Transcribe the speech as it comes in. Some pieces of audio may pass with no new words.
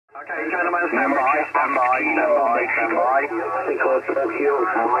gentlemen, stand by. Stand by.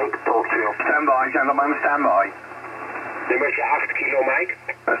 Stand by, gentlemen, stand by. Nummertje 8 kilo, Mike.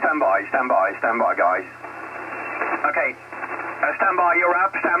 Stand by, guys. Okay. Stand by, you're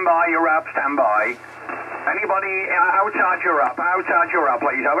up. Stand by. Anybody outside you're up,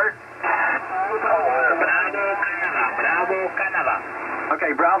 please, over. Bravo, Canada.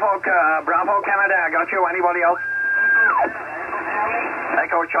 Okay, Bravo, Canada, I got you. Anybody else?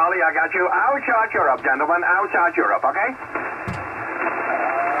 Echo Charlie, I got you. Outside Europe, gentlemen, outside Europe, okay?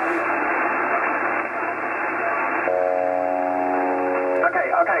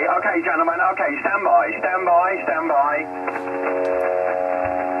 Okay, gentlemen, okay, stand by.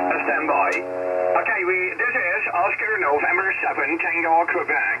 Okay, this is Oscar November 7, Tango,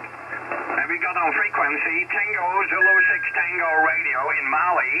 Quebec. And we got on frequency Tango Zulu 6 Tango radio in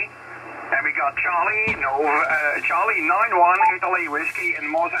Mali. And we got Charlie 91 Italy Whiskey in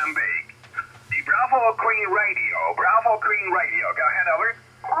Mozambique. The Bravo Queen Radio. Go ahead, over.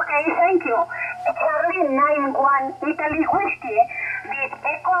 Okay, thank you. Charlie 91 Italy Whiskey. This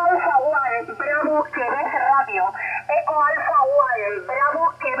Echo Alpha 1 Bravo Quebec Radio. Echo Alpha 1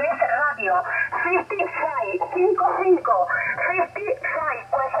 Bravo Quebec Radio. 55, 55.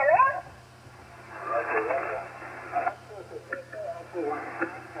 ¿Cuál se ve?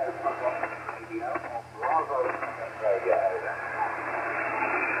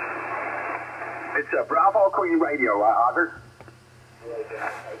 It's a Bravo Queen Radio, Otter.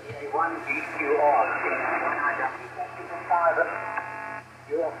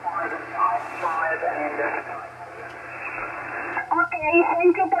 Okay,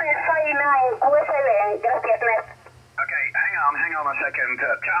 thank you for the 59 QSL. Gracias, Les. Okay, hang on a second.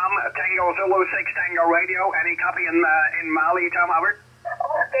 Tom, Tango Zulu 6 Tango Radio. Any copy in Mali, Tom, over?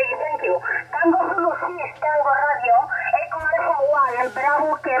 Okay, thank you. Tango Zulu 6 Tango Radio. Echo Alpha 1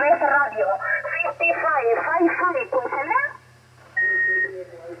 Bravo Quebec Radio. 55, QSL.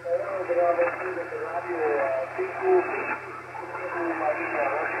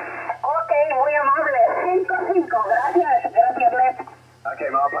 Ok, muy amable. 55, gracias, Les. Okay,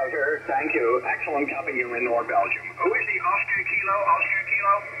 my pleasure. Thank you. Excellent copy. You're in North Belgium. Who is the Oscar Kilo?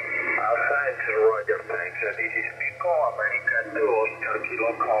 Thanks, Roger, thanks. This is Pico, America 2, Oscar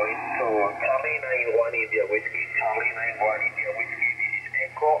Kilo calling. So, Charlie 91 India Whiskey. This is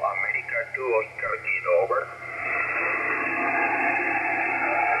Echo, America 2, Oscar Kilo, over.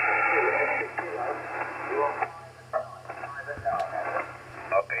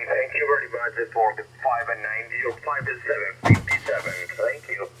 Okay, thank you very much for the 5 and 90 or 5 and 757. Thank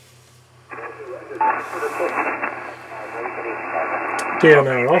you.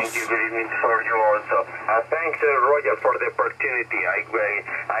 DNR off. Thank you very much for you also. Thanks, Roger, for the opportunity. I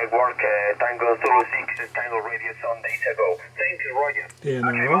work Tango Zulu 6 Tango Radio some days ago. Thank you, Roger. DNR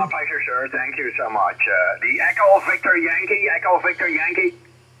Okay, my off. pleasure, sir. Thank you so much. The Echo Victor Yankee.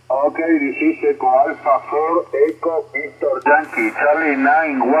 Okay, this is Echo Alpha 4, Echo Victor Yankee, Charlie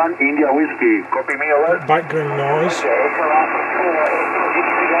 91 India Whiskey. Copy me, over. Background noise. Echo Alpha 4, Echo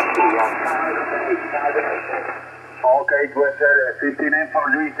Victor Yankee on 5. Okay, it was 59 for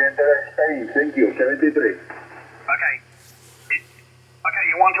Luis, enter Spain. Thank you, 73. Okay,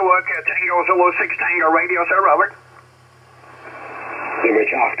 you want to work Tango Zulu 6 Tango Radio, sir, Robert?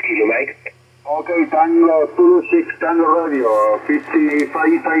 Nummertje 8 kilo, Mike. Okay, Tango Zulu 6 Tango Radio,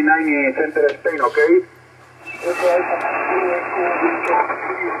 5559 Center Spain, okay?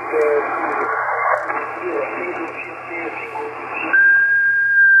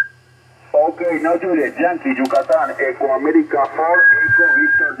 Okay, now Juliet, Yankee, Yucatan, Echo America 4, Echo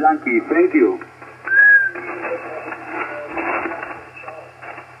Victor Yankee, thank you.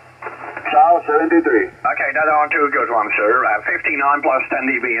 Ciao, 73. Okay, that's on two good ones, sir. 59 plus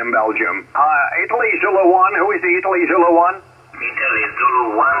 10 dB in Belgium. Italy Zulu 1, who is the Italy Zulu 1? Italy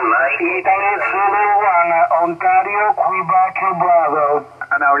Zulu 1, Mike. Italy Zulu 1, Ontario, Quebec, Bravo.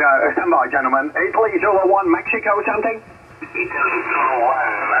 Now, stand by, gentlemen. Italy Zulu 1, Mexico something? Italy Zulu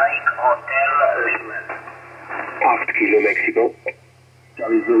 1, Mike, Hotel Lima. 8 kilo, Mexico.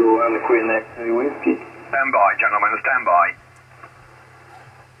 Charlie Zulu 1, Queen X-Ray Whiskey. Stand by, gentlemen, stand by.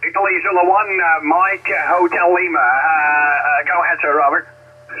 Italy Zulu 1, Mike, Hotel Lima. Go ahead, sir, Robert.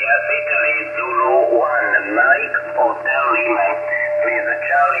 Yes, Italy Zulu 1, Mike, Hotel Lima. Please,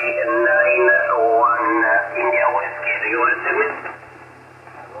 Charlie 91 India Whiskey. Do you receive it?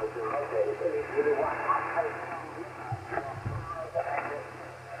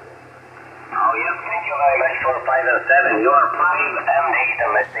 Oh, yes, thank you very much for 5 and 7. You are 5 and 8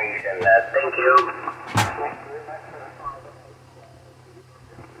 on the station. Thank you.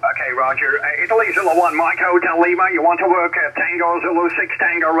 Okay, Roger. Italy Zulu 1, Mike Hotel Lima. You want to work at Tango Zulu 6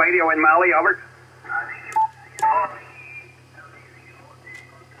 Tango radio in Mali, over?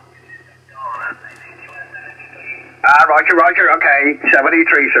 Roger, Roger. Okay,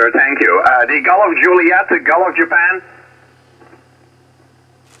 73, sir. Thank you. The Gulf of Juliet, the Gulf of Japan.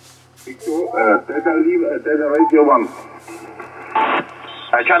 Theta Radio 1.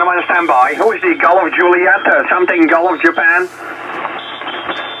 Gentlemen, stand by. Who is the Gulf of Juliet? Something Gulf of Japan?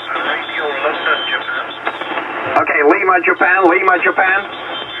 Radio London, Japan. Okay, Lima, Japan. Lima, Japan.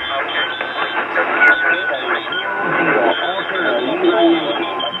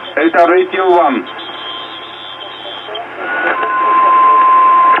 Theta Radio 1.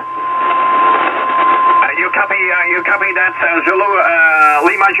 You copy that Zulu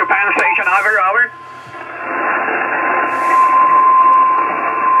Lima Japan station, over.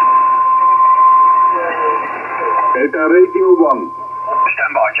 Theta Radio 1.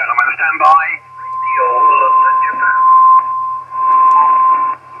 Stand by, gentlemen, stand by. Radio London, Japan.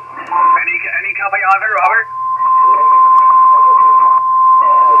 Any copy, over.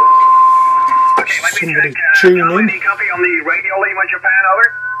 Okay, let me Somebody check. tune in. Any copy on the Radio Lima Japan, over?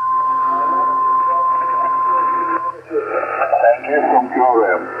 Thank you from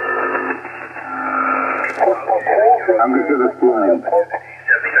Florida. I'm going to the line.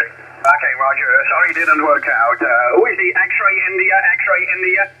 Okay, Roger. Sorry it didn't work out. Who is the X-Ray India? X-Ray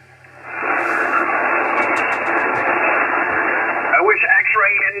India? Who is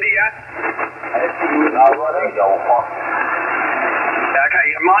X-Ray India? Okay,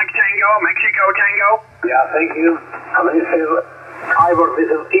 Mike Tango, Mexico Tango. Yeah, thank you. This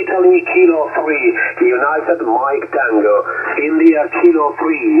is Italy Kilo 3, United Mike Tango, India Kilo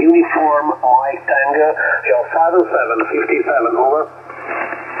 3, Uniform Mike Tango, your 5757, over.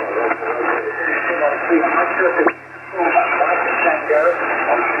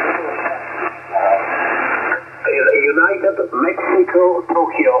 United Mexico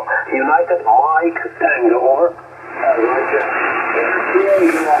Tokyo, United Mike Tango, over.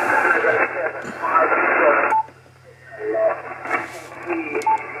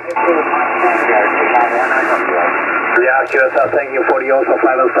 Yeah, sure, sir. Thank you for the also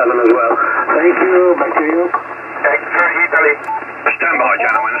 5 and 7 as well. Thank you. Back to you. Italy. Stand by,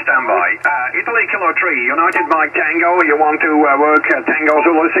 gentlemen, stand by. Italy Kilo 3, United Mike Tango. You want to work at Tango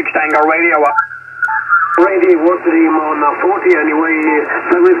Zulu 6 Tango radio? Ready, what's the name on 40 anyway,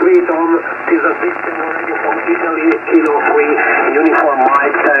 73 Tom, is a 6 radio from Italy, Kilo 3, Uniform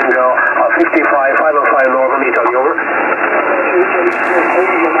Mike Tango, 55, 505 Northern Italy, over.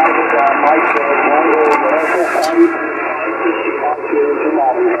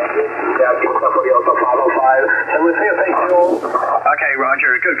 Okay,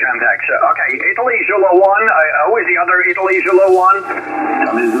 Roger, good contact. Okay, Italy Zulu 1, who is the other Italy Zulu 1?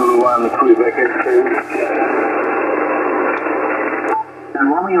 Italy Zulu 1, Quebec X2. And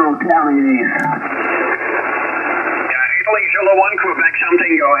Romeo County. Yeah, Italy Zulu 1, Quebec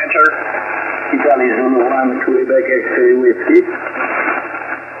something, go ahead, sir. Italy Zulu 1, Quebec X2 whiskey.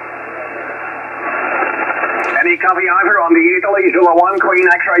 Any copy either on the Italy Zulu 1, Queen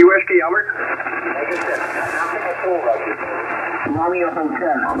X-Ray Whiskey, over? Romeo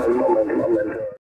Hotel.